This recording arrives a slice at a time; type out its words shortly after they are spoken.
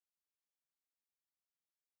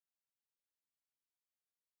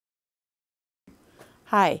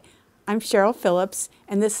Hi, I'm Cheryl Phillips,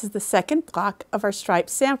 and this is the second block of our Striped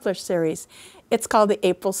Sampler series. It's called the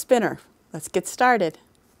April Spinner. Let's get started.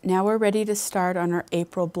 Now we're ready to start on our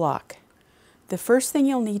April block. The first thing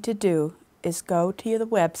you'll need to do is go to the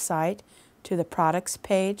website, to the products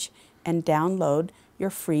page, and download your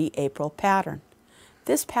free April pattern.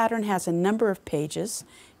 This pattern has a number of pages,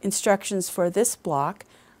 instructions for this block,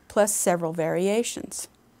 plus several variations.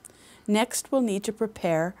 Next, we'll need to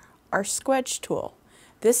prepare our Squedge tool.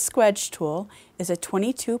 This Squedge tool is a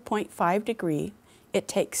 22.5 degree. It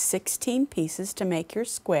takes 16 pieces to make your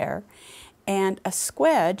square, and a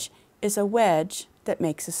squedge is a wedge that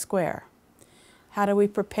makes a square. How do we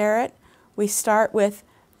prepare it? We start with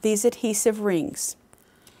these adhesive rings,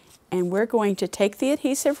 and we're going to take the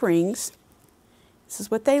adhesive rings, this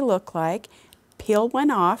is what they look like, peel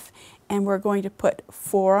one off, and we're going to put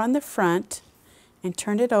 4 on the front and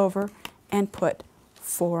turn it over and put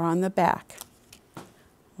 4 on the back,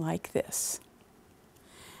 like this.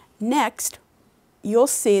 Next, you'll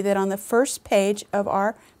see that on the first page of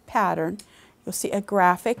our pattern, you'll see a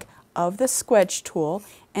graphic of the Squedge tool,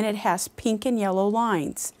 and it has pink and yellow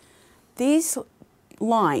lines. These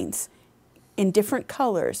lines in different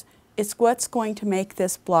colors is what's going to make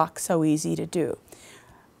this block so easy to do.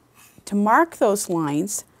 To mark those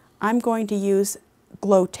lines, I'm going to use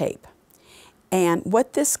glow tape. And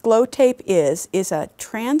what this glow tape is a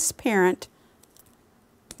transparent,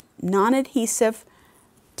 non-adhesive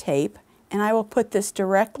tape, and I will put this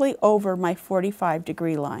directly over my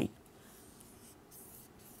 45-degree line.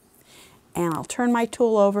 And I'll turn my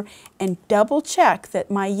tool over and double check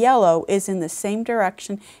that my yellow is in the same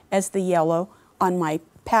direction as the yellow on my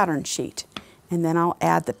pattern sheet. And then I'll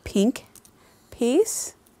add the pink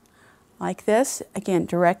piece, like this, again,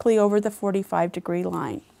 directly over the 45-degree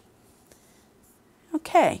line.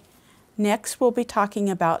 Okay, next we'll be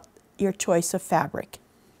talking about your choice of fabric.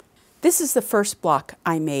 This is the first block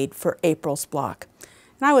I made for April's block,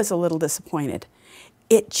 and I was a little disappointed.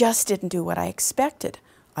 It just didn't do what I expected.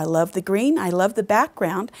 I love the green, I love the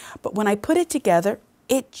background, but when I put it together,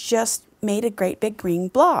 it just made a great big green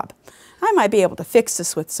blob. I might be able to fix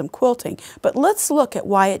this with some quilting, but let's look at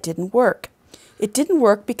why it didn't work. It didn't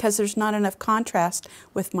work because there's not enough contrast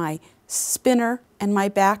with my spinner and my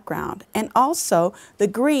background. And also the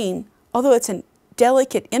green, although it's a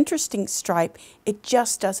delicate, interesting stripe, it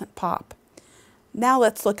just doesn't pop. Now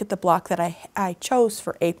let's look at the block that I chose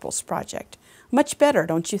for April's project. Much better,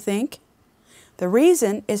 don't you think? The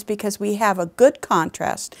reason is because we have a good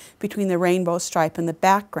contrast between the rainbow stripe and the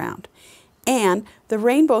background. And the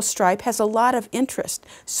rainbow stripe has a lot of interest.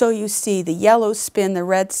 So you see the yellow spin, the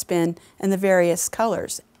red spin, and the various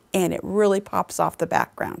colors. And it really pops off the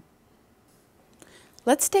background.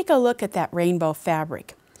 Let's take a look at that rainbow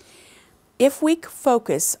fabric. If we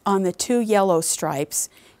focus on the 2 yellow stripes,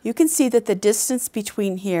 you can see that the distance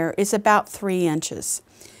between here is about 3 inches.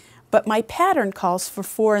 But my pattern calls for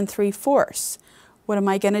 4 3/4. What am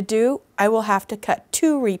I going to do? I will have to cut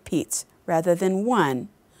 2 repeats rather than 1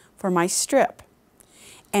 for my strip.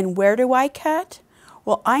 And where do I cut?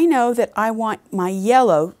 Well, I know that I want my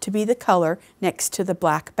yellow to be the color next to the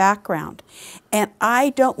black background. And I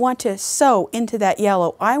don't want to sew into that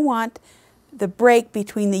yellow. I want the break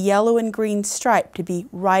between the yellow and green stripe to be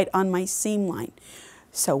right on my seam line.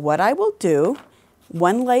 So what I will do,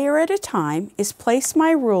 one layer at a time, is place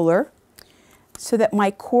my ruler so that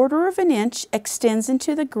my 1/4 of an inch extends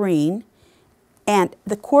into the green and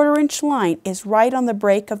the 1/4 inch line is right on the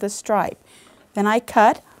break of the stripe. Then I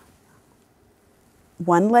cut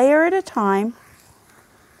one layer at a time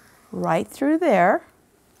right through there,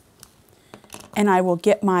 and I will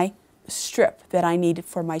get my strip that I needed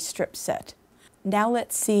for my strip set. Now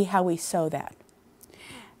let's see how we sew that.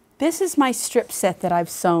 This is my strip set that I've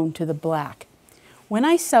sewn to the black. When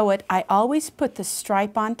I sew it, I always put the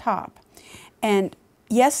stripe on top. And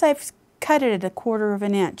yes, I've cut it at 1/4 of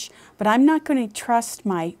an inch, but I'm not going to trust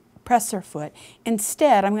my presser foot.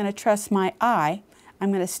 Instead, I'm going to trust my eye. I'm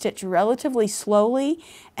going to stitch relatively slowly,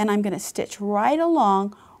 and I'm going to stitch right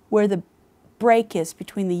along where the break is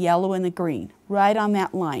between the yellow and the green, right on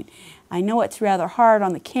that line. I know it's rather hard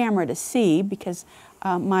on the camera to see because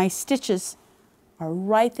my stitches are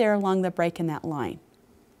right there along the break in that line.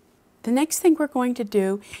 The next thing we're going to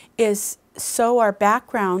do is sew our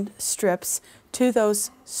background strips to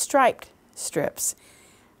those striped strips.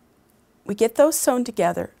 We get those sewn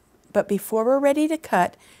together, but before we're ready to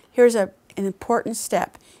cut, here's an important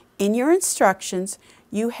step. In your instructions,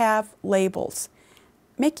 you have labels.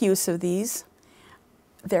 Make use of these.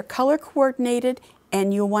 They're color coordinated,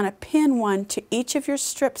 and you'll want to pin one to each of your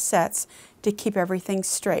strip sets to keep everything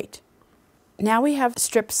straight. Now we have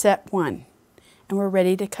strip set 1. and we're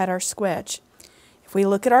ready to cut our squedge. If we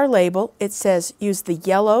look at our label, it says use the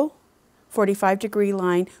yellow 45-degree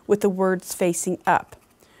line with the words facing up.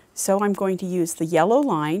 So I'm going to use the yellow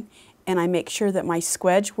line, and I make sure that my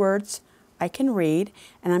squedge words I can read,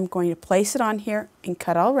 and I'm going to place it on here and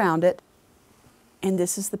cut all around it, and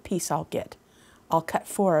this is the piece I'll get. I'll cut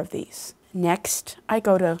 4 of these. Next, I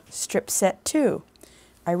go to strip set 2.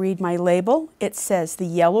 I read my label. It says the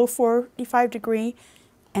yellow 45-degree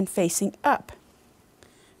and facing up.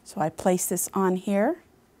 So I place this on here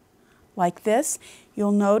like this.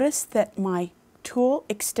 You'll notice that my tool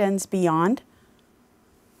extends beyond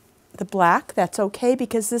the black. That's okay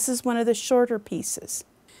because this is one of the shorter pieces.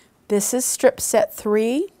 This is strip set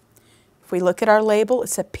 3. If we look at our label,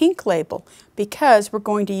 it's a pink label because we're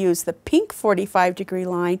going to use the pink 45-degree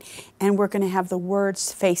line and we're going to have the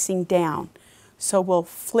words facing down. So we'll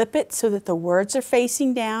flip it so that the words are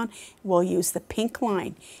facing down. We'll use the pink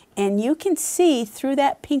line. And you can see through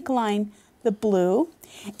that pink line the blue.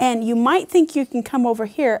 And you might think you can come over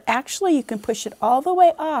here. Actually, you can push it all the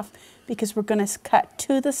way off because we're going to cut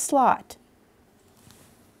to the slot.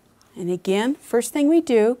 And again, first thing we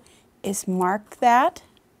do is mark that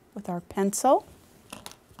with our pencil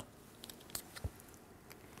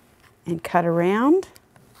and cut around,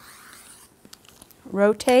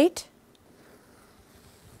 rotate.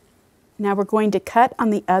 Now we're going to cut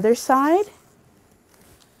on the other side,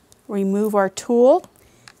 remove our tool,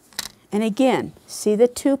 and again, see the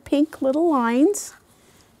 2 pink little lines.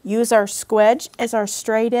 Use our squedge as our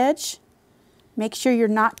straight edge. Make sure you're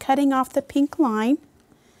not cutting off the pink line,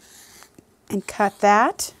 and cut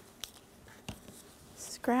that.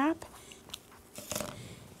 Scrap.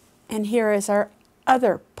 And here is our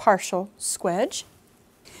other partial squedge.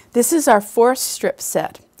 This is our 4th strip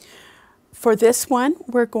set. For this one,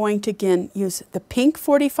 we're going to again use the pink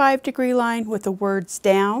 45-degree line with the words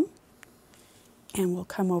down. And we'll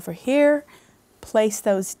come over here, place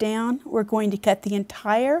those down. We're going to cut the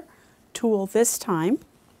entire tool this time.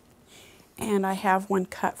 And I have one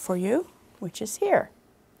cut for you, which is here.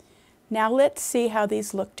 Now let's see how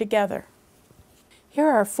these look together. Here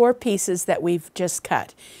are 4 pieces that we've just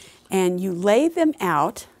cut, and you lay them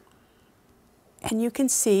out, and you can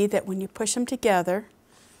see that when you push them together,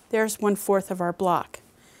 there's 1/4 of our block.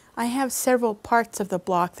 I have several parts of the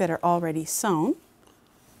block that are already sewn,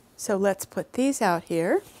 so let's put these out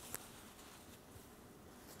here,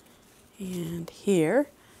 and here,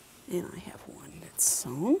 and I have one that's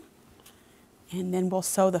sewn, and then we'll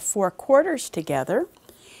sew the 4 quarters together,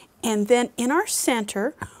 and then in our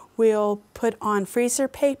center, we'll put on freezer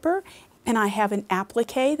paper, and I have an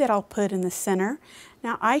applique that I'll put in the center.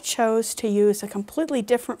 Now I chose to use a completely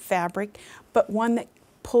different fabric, but one that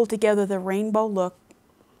pulled together the rainbow look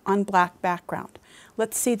on black background.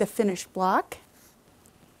 Let's see the finished block.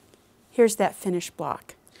 Here's that finished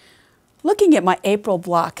block. Looking at my April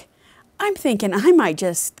block, I'm thinking I might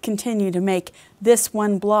just continue to make this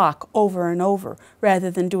one block over and over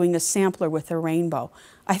rather than doing a sampler with a rainbow.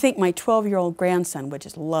 I think my 12-year-old grandson would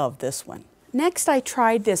just love this one. Next, I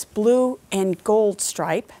tried this blue and gold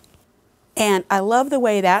stripe, and I love the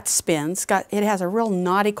way that spins. It has a real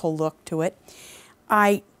nautical look to it.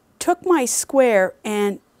 I took my square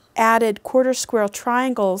and added quarter square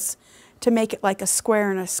triangles to make it like a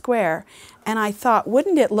square and a square. And I thought,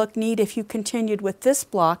 wouldn't it look neat if you continued with this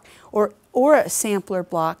block or a sampler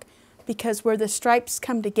block, because where the stripes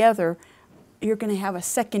come together, you're going to have a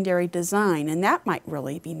secondary design, and that might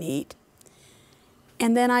really be neat.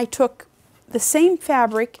 And then I took the same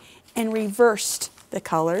fabric and reversed the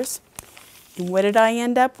colors. And what did I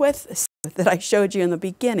end up with? That I showed you in the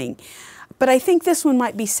beginning. But I think this one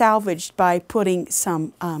might be salvaged by putting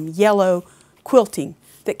some yellow quilting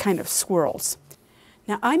that kind of swirls.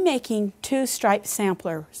 Now I'm making 2 stripe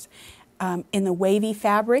samplers in the wavy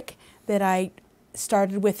fabric that I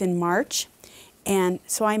started with in March. And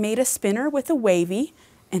so I made a spinner with a wavy,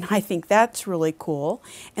 and I think that's really cool.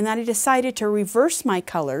 And then I decided to reverse my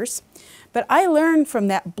colors. But I learned from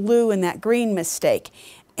that blue and that green mistake.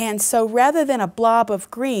 And so rather than a blob of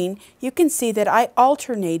green, you can see that I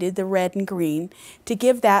alternated the red and green to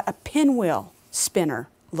give that a pinwheel spinner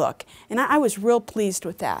look. And I was real pleased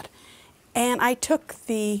with that. And I took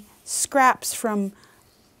the scraps from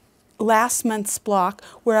last month's block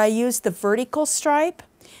where I used the vertical stripe.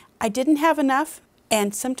 I didn't have enough,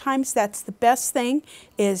 and sometimes that's the best thing,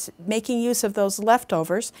 is making use of those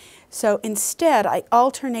leftovers. So instead, I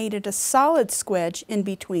alternated a solid squedge in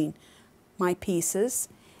between my pieces.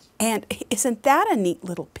 And isn't that a neat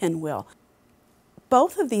little pinwheel?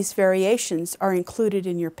 Both of these variations are included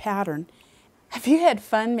in your pattern. Have you had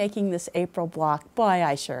fun making this April block? Boy,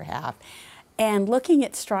 I sure have. And looking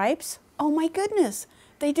at stripes, oh my goodness,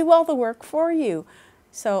 they do all the work for you.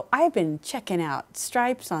 So I've been checking out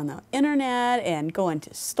stripes on the internet and going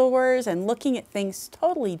to stores and looking at things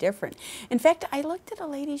totally different. In fact, I looked at a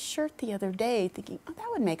lady's shirt the other day thinking, oh, that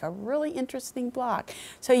would make a really interesting block.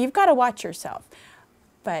 So you've got to watch yourself.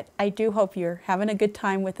 But I do hope you're having a good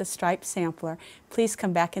time with the Stripe Sampler. Please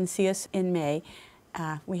come back and see us in May.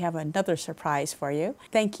 We have another surprise for you.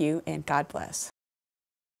 Thank you and God bless.